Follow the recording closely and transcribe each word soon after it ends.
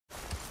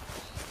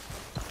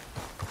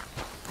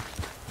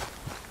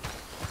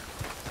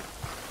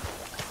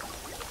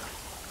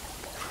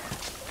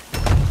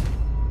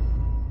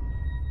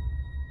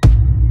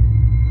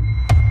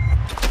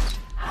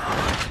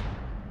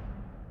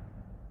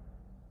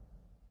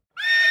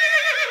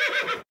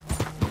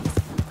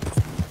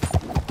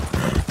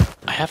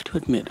have to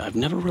admit, I've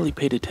never really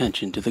paid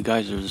attention to the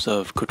geysers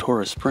of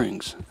Cortorra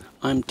Springs.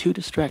 I'm too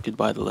distracted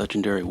by the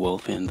legendary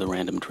wolf and the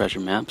random treasure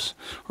maps,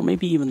 or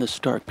maybe even the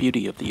stark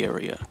beauty of the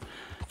area.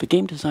 The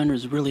game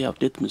designers really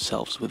outdid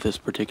themselves with this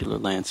particular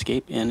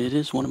landscape, and it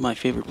is one of my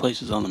favorite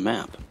places on the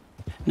map.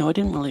 Now, I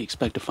didn't really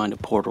expect to find a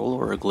portal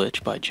or a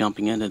glitch by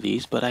jumping into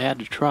these, but I had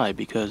to try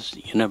because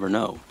you never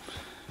know.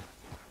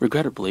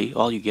 Regrettably,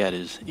 all you get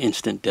is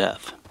instant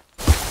death.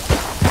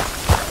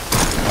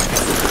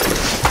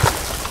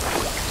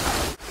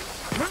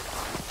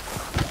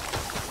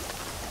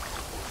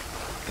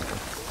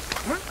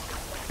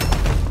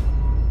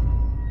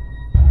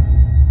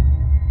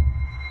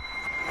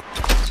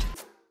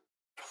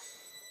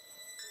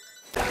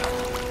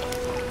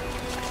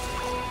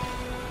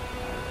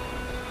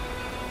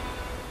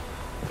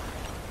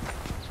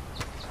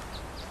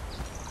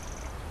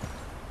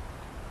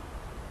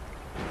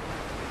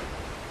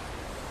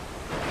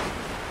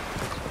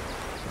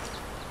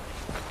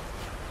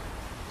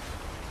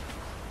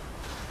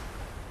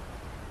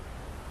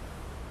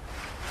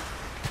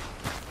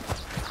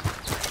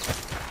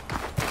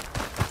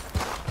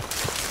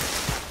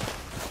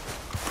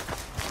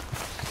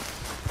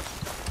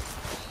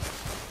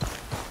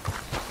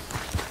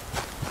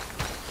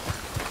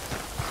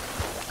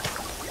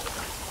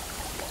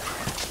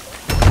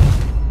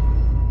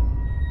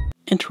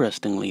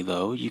 Interestingly,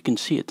 though, you can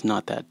see it's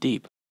not that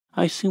deep.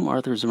 I assume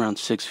Arthur's around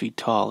 6 feet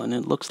tall, and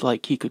it looks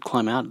like he could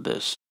climb out of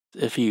this,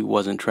 if he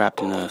wasn't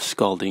trapped in a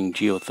scalding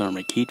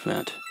geothermic heat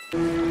vent.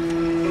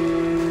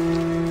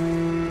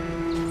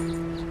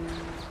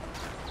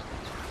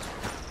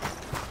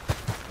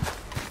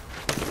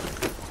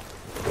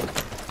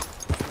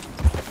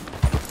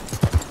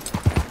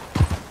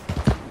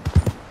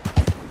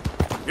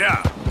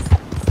 Yeah.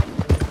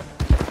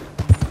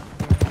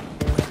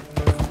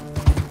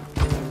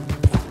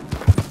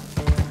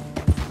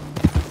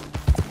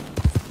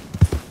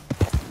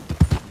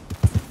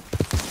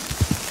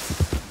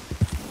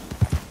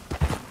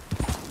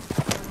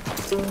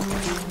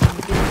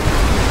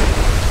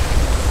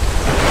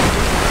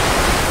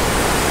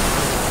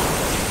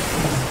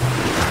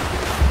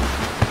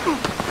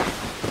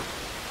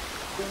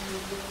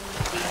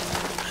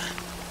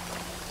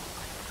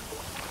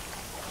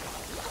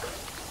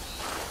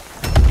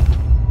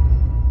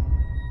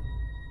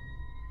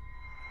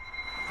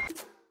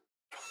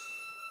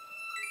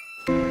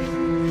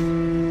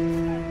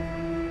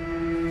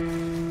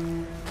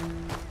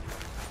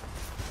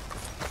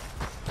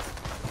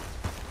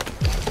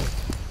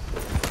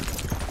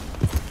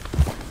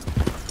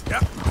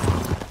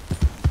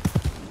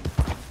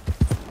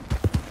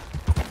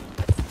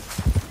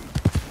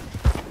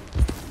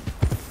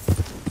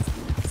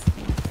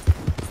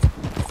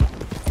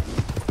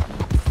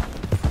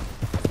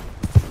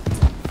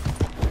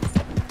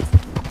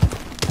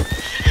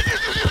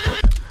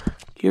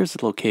 Here's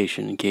the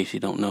location in case you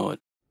don't know it.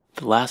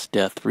 The last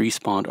death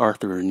respawned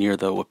Arthur near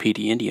the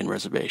Wapiti Indian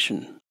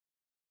Reservation.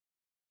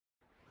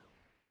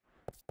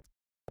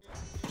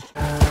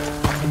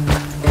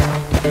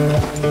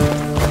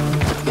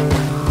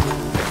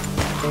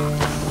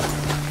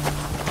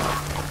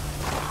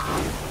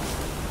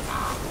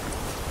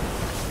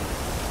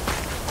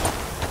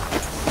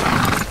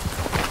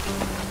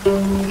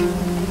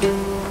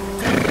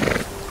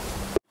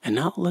 And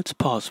now let's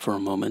pause for a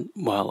moment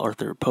while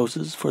Arthur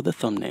poses for the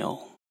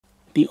thumbnail.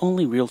 The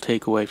only real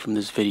takeaway from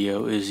this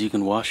video is you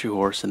can wash your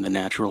horse in the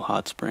natural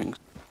hot springs.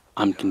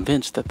 I'm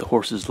convinced that the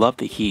horses love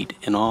the heat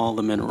and all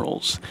the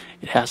minerals.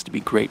 It has to be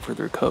great for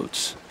their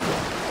coats.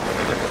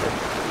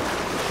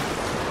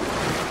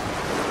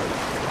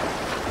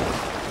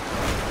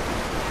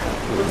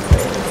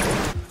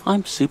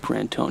 I'm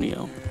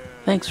Superantonio.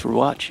 Thanks for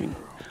watching.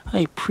 I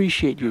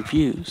appreciate your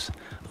views.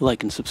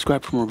 Like and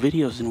subscribe for more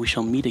videos and we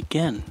shall meet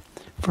again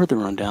further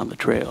on down the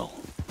trail.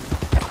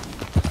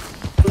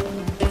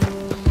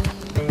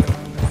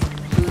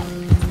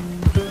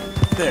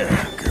 There.